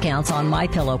discounts on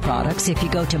MyPillow products if you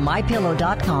go to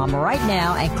MyPillow.com right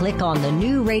now and click on the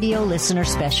new radio listener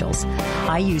specials.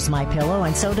 I use MyPillow,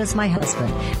 and so does my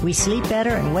husband. We sleep better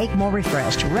and wake more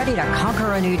refreshed, ready to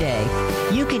conquer a new day.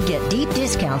 You can get deep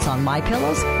discounts on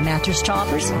MyPillows, mattress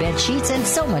toppers, bed sheets, and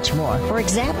so much more. For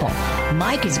example,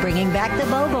 Mike is bringing back the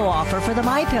BOGO offer for the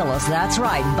MyPillows. That's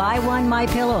right. Buy one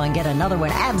MyPillow and get another one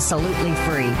absolutely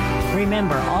free.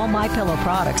 Remember, all MyPillow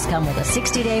products come with a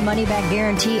 60-day money-back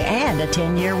guarantee and a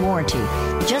 10-year warranty.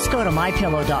 Just go to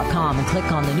MyPillow.com and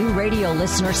click on the new radio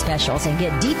listener specials and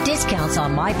get deep discounts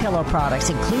on MyPillow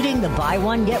products, including the buy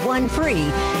one, get one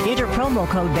free. Enter promo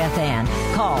code BethAnn.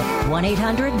 Call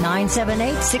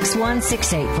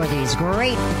 1-800-978-6168 for these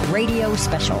great radio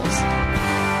specials.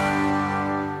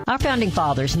 Our founding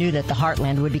fathers knew that the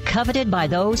heartland would be coveted by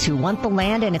those who want the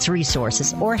land and its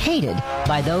resources, or hated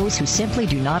by those who simply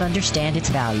do not understand its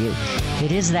value.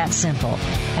 It is that simple.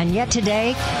 And yet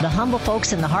today, the humble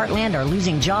folks in the heartland are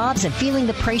losing jobs and feeling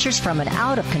the pressures from an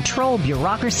out-of-control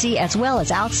bureaucracy as well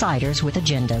as outsiders with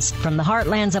agendas. From the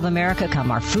heartlands of America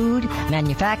come our food,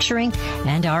 manufacturing,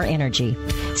 and our energy.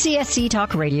 CSC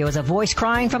Talk Radio is a voice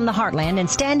crying from the heartland and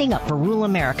standing up for rural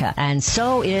America. And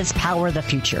so is Power the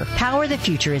Future. Power the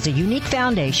Future is a unique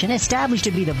foundation established to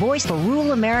be the voice for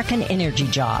rural American energy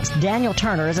jobs. Daniel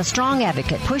Turner is a strong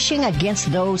advocate pushing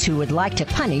against those who would like to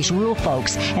punish rural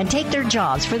folks and take their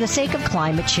jobs for the sake of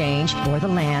climate change or the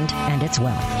land and its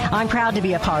wealth. I'm proud to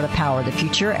be a part of Power the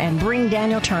Future and bring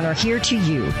Daniel Turner here to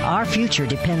you. Our future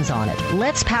depends on it.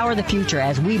 Let's power the future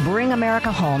as we bring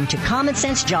America home to common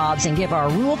sense jobs and give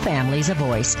our rural families a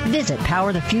voice. Visit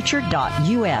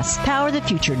powerthefuture.us.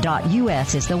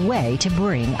 Powerthefuture.us is the way to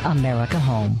bring America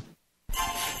home.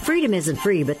 Freedom isn't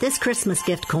free, but this Christmas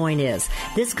gift coin is.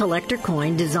 This collector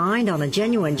coin, designed on a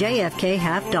genuine JFK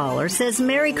half dollar, says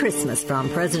Merry Christmas from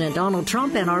President Donald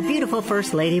Trump and our beautiful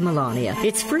First Lady Melania.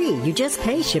 It's free. You just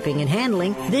pay shipping and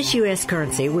handling. This U.S.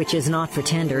 currency, which is not for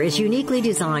tender, is uniquely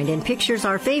designed and pictures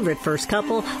our favorite first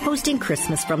couple hosting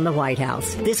Christmas from the White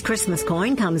House. This Christmas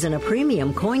coin comes in a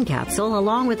premium coin capsule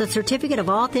along with a certificate of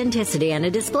authenticity and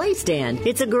a display stand.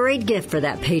 It's a great gift for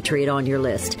that patriot on your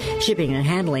list. Shipping and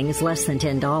handling is less than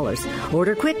 $10.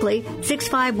 Order quickly,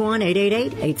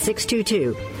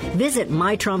 651-888-8622. Visit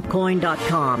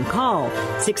mytrumpcoin.com. Call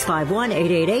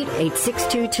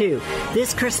 651-888-8622.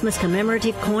 This Christmas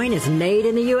commemorative coin is made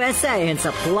in the USA and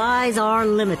supplies are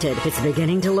limited. It's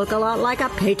beginning to look a lot like a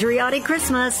patriotic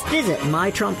Christmas. Visit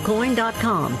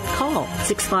mytrumpcoin.com. Call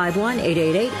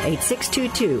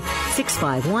 651-888-8622.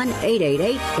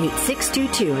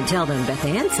 651-888-8622 and tell them Beth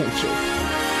Ann sent you.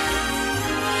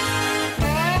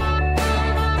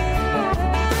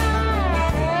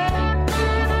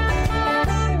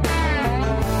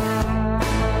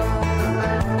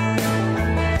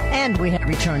 And we have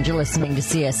returned. You're listening to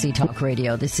CSC Talk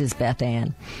Radio. This is Beth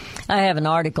Ann. I have an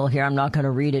article here. I'm not going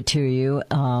to read it to you.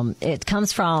 It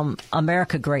comes from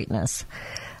America Greatness,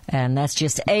 and that's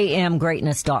just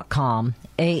amgreatness.com.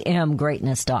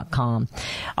 amgreatness.com.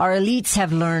 Our elites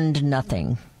have learned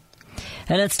nothing.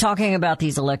 And it's talking about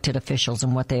these elected officials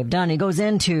and what they've done. It goes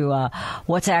into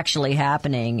what's actually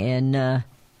happening in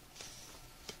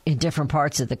different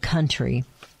parts of the country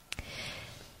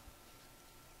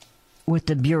with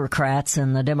the bureaucrats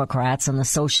and the Democrats and the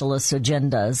socialist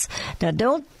agendas. Now,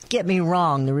 don't get me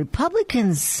wrong. The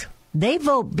Republicans, they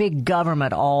vote big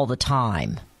government all the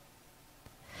time.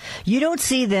 You don't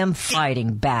see them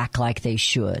fighting back like they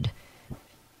should. You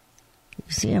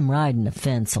see them riding the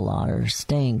fence a lot or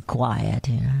staying quiet.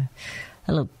 You know.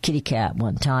 A little kitty cat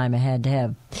one time, he had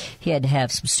to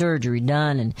have some surgery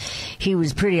done, and he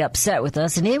was pretty upset with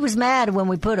us. And he was mad when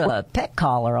we put a pet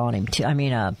collar on him.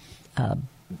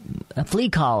 A flea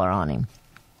collar on him.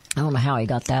 I don't know how he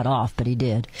got that off, but he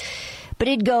did. But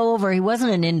he'd go over. He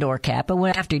wasn't an indoor cat,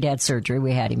 but after he'd had surgery,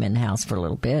 we had him in the house for a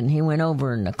little bit, and he went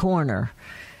over in the corner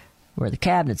where the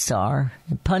cabinets are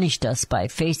and punished us by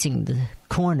facing the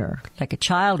corner like a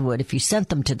child would if you sent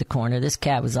them to the corner. This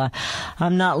cat was,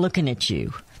 I'm not looking at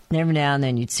you. And every now and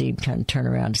then you'd see him kind of turn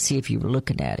around to see if you were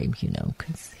looking at him, you know,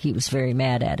 because he was very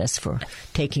mad at us for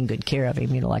taking good care of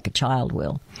him, you know, like a child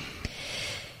will.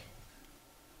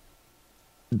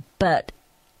 But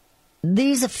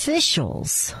these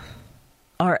officials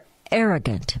are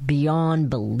arrogant beyond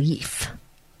belief.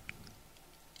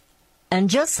 And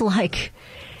just like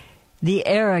the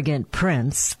arrogant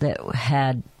prince that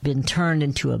had been turned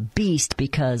into a beast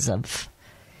because of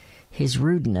his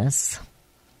rudeness,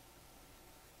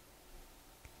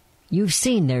 you've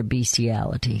seen their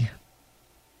bestiality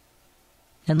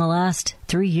in the last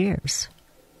 3 years.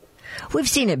 We've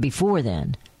seen it before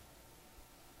then.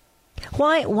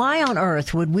 Why on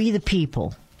earth would we, the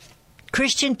people,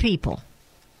 Christian people,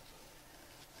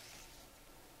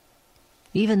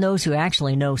 even those who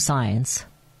actually know science,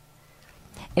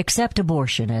 accept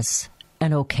abortion as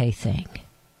an okay thing?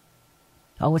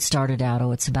 Oh, it started out,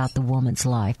 it's about the woman's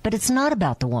life. But it's not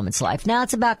about the woman's life. Now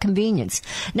it's about convenience.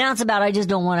 Now it's about, I just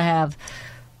don't want to have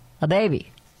a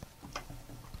baby.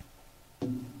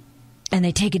 And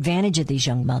they take advantage of these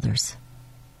young mothers.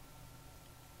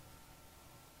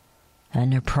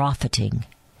 And they're profiting.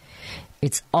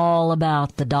 It's all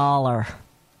about the dollar.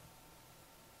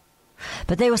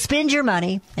 But they will spend your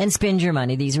money,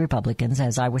 these Republicans,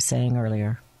 as I was saying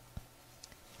earlier.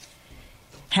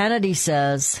 Hannity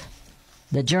says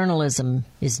that journalism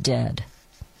is dead.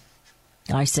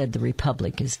 I said the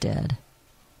Republic is dead.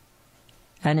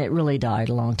 And it really died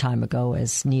a long time ago,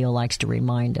 as Neil likes to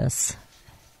remind us.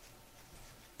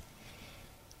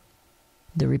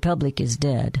 The Republic is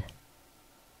dead.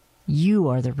 You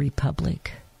are the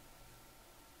Republic.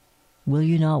 Will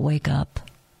you not wake up?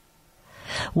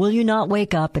 Will you not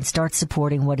wake up and start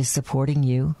supporting what is supporting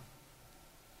you?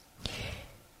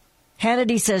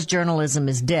 Hannity says journalism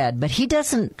is dead, but he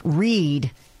doesn't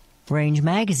read Range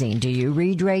Magazine. Do you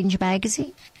read Range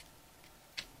Magazine?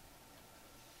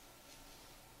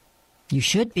 You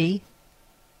should be.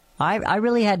 I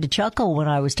really had to chuckle when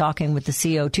I was talking with the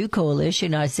CO2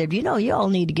 Coalition. I said, you all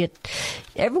need to get,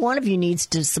 every one of you needs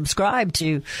to subscribe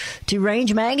to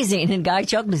Range Magazine. And Guy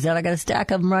chuckled. He said, I got a stack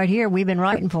of them right here. We've been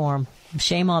writing for them.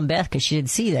 Shame on Beth because she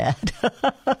didn't see that.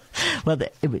 Well,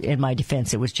 in my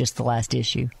defense, it was just the last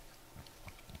issue.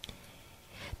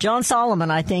 John Solomon,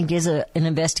 I think, is an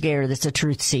investigator that's a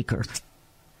truth seeker.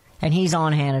 And he's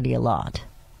on Hannity a lot.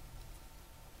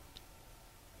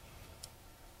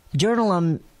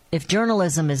 If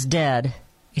journalism is dead,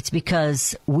 it's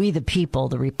because we, the people,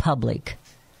 the Republic,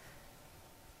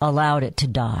 allowed it to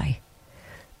die.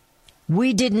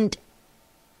 We didn't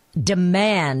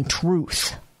demand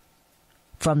truth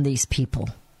from these people.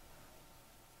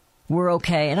 We're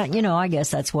okay, and I guess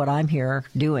that's what I'm here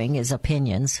doing is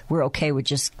opinions. We're okay with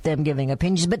just them giving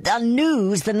opinions, but the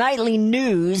news, the nightly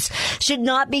news, should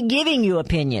not be giving you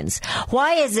opinions.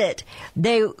 Why is it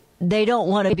they don't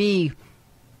want to be?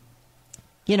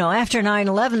 After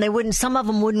 9/11, some of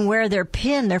them wouldn't wear their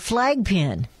flag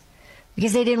pin,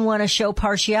 because they didn't want to show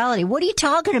partiality. What are you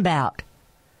talking about?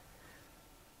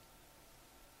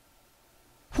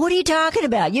 What are you talking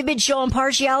about? You've been showing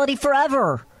partiality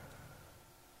forever.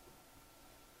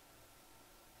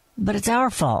 But it's our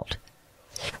fault.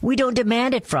 We don't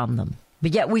demand it from them,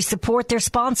 but yet we support their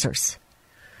sponsors.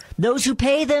 Those who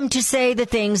pay them to say the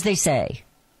things they say.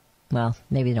 Well,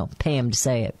 maybe they don't pay them to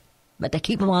say it, but they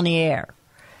keep them on the air.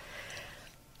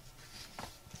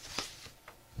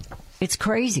 It's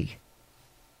crazy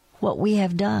what we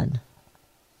have done.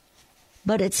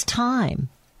 But it's time.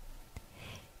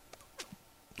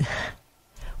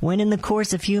 When in the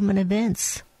course of human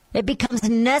events, it becomes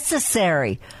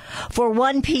necessary for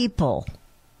one people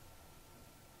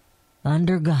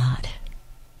under God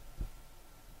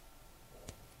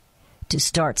to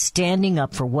start standing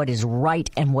up for what is right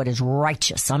and what is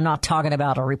righteous. I'm not talking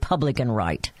about a Republican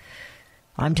right.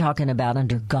 I'm talking about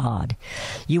under God.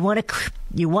 You want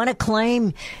to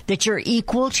claim that you're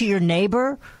equal to your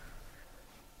neighbor?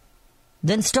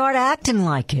 Then start acting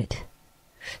like it.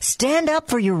 Stand up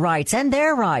for your rights and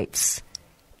their rights.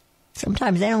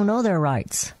 Sometimes they don't know their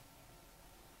rights.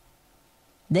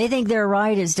 They think their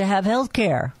right is to have health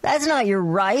care. That's not your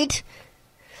right.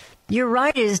 Your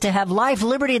right is to have life,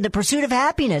 liberty, and the pursuit of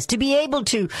happiness, to be able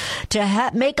to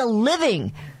make a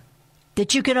living,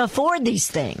 that you can afford these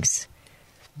things.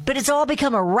 But it's all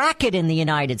become a racket in the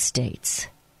United States.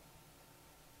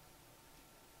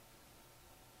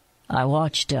 I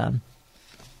watched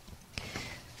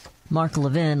Mark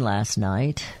Levin last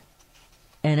night,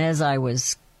 and as I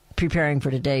was preparing for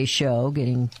today's show,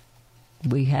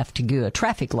 we have to do a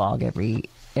traffic log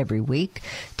every week,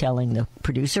 telling the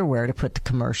producer where to put the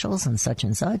commercials and such.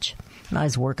 And I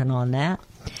was working on that.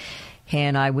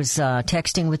 And I was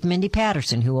texting with Mindy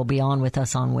Patterson, who will be on with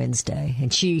us on Wednesday.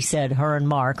 And she said her and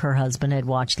Mark, her husband, had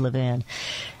watched Levin.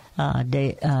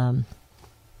 Alan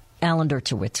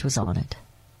Dershowitz was on it.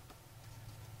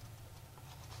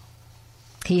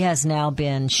 He has now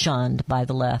been shunned by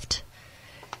the left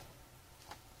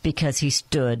because he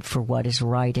stood for what is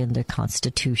right in the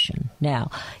Constitution.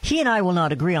 Now, he and I will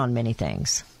not agree on many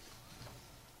things.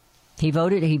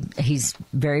 He's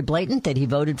very blatant that he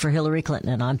voted for Hillary Clinton,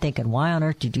 and I'm thinking, why on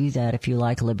earth do you do that if you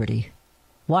like liberty?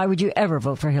 Why would you ever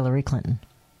vote for Hillary Clinton?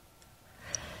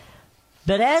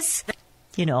 But as,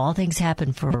 all things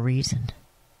happen for a reason.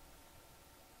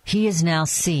 He has now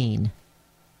seen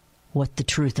what the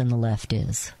truth in the left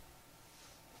is.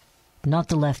 Not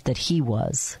the left that he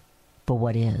was, but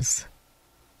what is.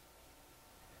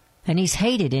 And he's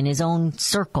hated in his own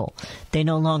circle. They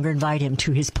no longer invite him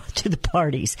to the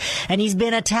parties. And he's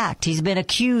been attacked. He's been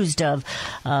accused of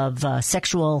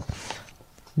sexual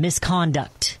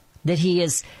misconduct. That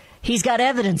he's got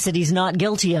evidence that he's not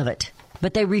guilty of it.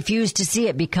 But they refuse to see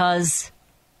it because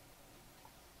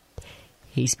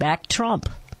he's backed Trump.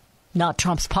 Not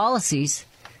Trump's policies,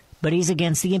 but he's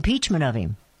against the impeachment of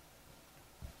him.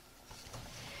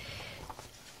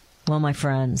 Well, my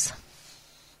friends,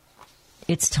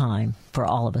 it's time for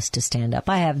all of us to stand up.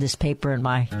 I have this paper in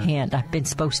my hand. I've been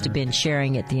supposed to have been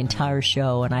sharing it the entire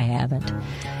show, and I haven't.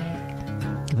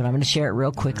 But I'm going to share it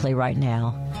real quickly right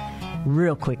now.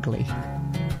 Real quickly.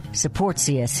 Support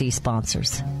CSC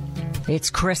sponsors. It's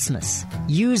Christmas.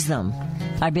 Use them.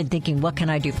 I've been thinking, what can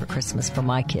I do for Christmas for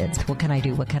my kids? What can I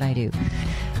do? What can I do?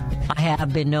 I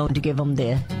have been known to give them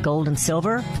the gold and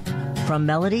silver from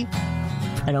Melody.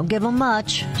 I don't give them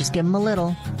much, just give them a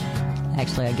little.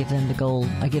 Actually, I give them the gold.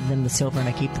 I give them the silver and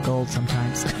I keep the gold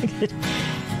sometimes.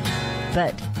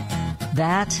 But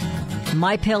that,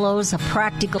 My Pillow's a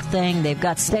practical thing. They've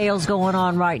got sales going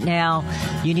on right now.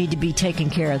 You need to be taking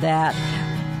care of that.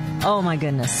 Oh, my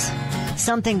goodness.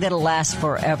 Something that'll last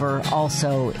forever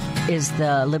also is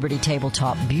the Liberty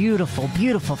Tabletop. Beautiful,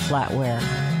 beautiful flatware.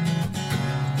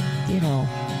 You know,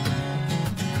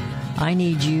 I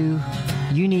need you.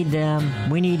 You need them.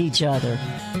 We need each other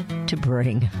to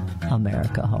bring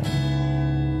America home.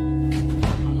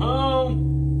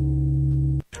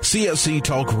 CSC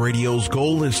Talk Radio's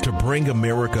goal is to bring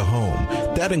America home.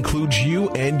 That includes you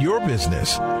and your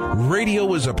business.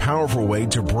 Radio is a powerful way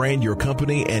to brand your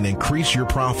company and increase your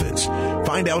profits.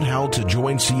 Find out how to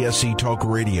join CSC Talk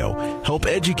Radio, help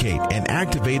educate and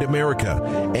activate America,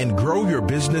 and grow your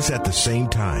business at the same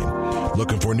time.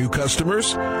 Looking for new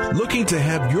customers? Looking to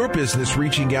have your business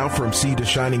reaching out from sea to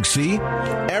shining sea?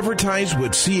 Advertise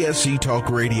with CSC Talk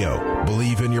Radio.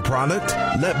 Believe in your product?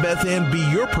 Let Beth Ann be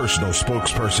your personal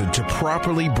spokesperson to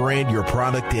properly brand your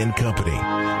product and company.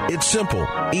 It's simple,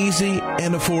 easy,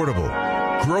 and affordable.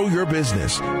 Grow your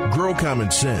business, grow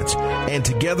common sense, and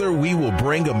together we will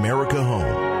bring America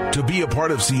home. To be a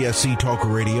part of CSC Talk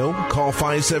Radio, call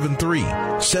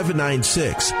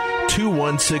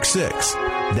 573-796-2166.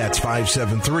 That's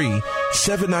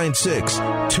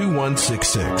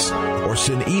 573-796-2166. Or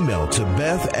send email to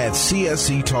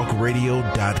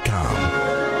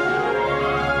beth@csctalkradio.com.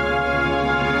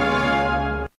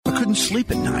 I couldn't sleep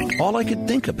at night. All I could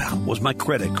think about was my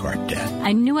credit card debt.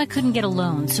 I knew I couldn't get a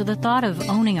loan, so the thought of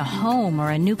owning a home or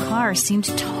a new car seemed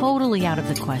totally out of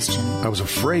the question. I was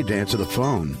afraid to answer the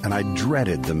phone, and I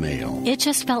dreaded the mail. It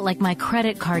just felt like my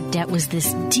credit card debt was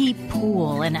this deep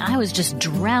pool, and I was just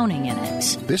drowning in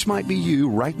it. This might be you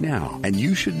right now, and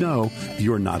you should know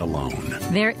you're not alone.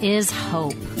 There is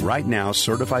hope. Right now,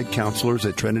 certified counselors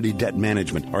at Trinity Debt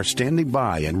Management are standing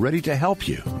by and ready to help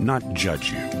you, not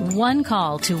judge you. One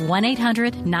call to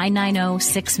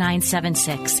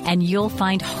 1-800-990-6976, and you'll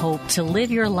find hope to live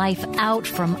your life out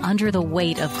from under the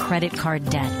weight of credit card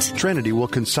debt. Trinity will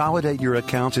consolidate your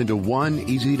accounts into one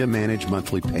easy-to-manage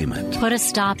monthly payment. Put a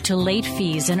stop to late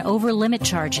fees and over-limit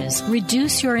charges,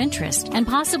 reduce your interest, and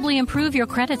possibly improve your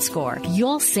credit score.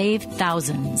 You'll save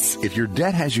thousands. If your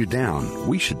debt has you down,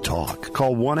 we should talk.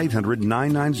 Call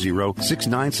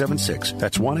 1-800-990-6976.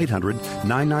 That's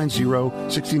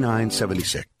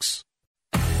 1-800-990-6976.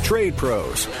 Trade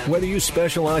pros. Whether you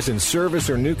specialize in service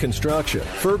or new construction,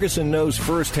 Ferguson knows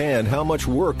firsthand how much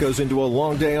work goes into a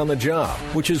long day on the job,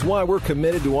 which is why we're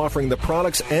committed to offering the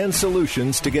products and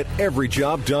solutions to get every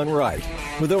job done right.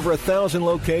 With over 1,000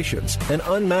 locations, an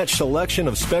unmatched selection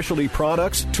of specialty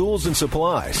products, tools, and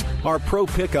supplies, our pro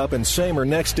pickup and same or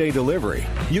next day delivery,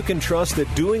 you can trust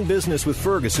that doing business with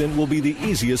Ferguson will be the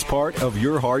easiest part of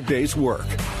your hard day's work.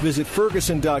 Visit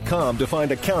Ferguson.com to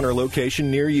find a counter location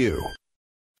near you.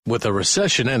 With a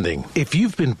recession ending, if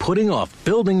you've been putting off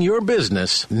building your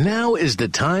business, now is the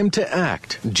time to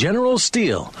act. General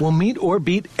Steel will meet or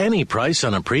beat any price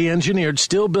on a pre-engineered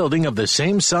steel building of the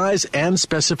same size and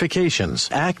specifications.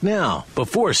 Act now,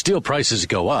 before steel prices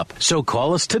go up. So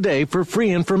call us today for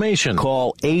free information.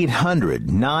 Call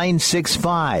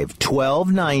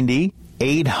 800-965-1290.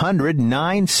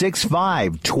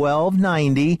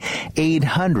 800-965-1290.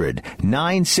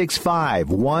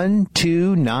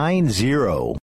 800-965-1290.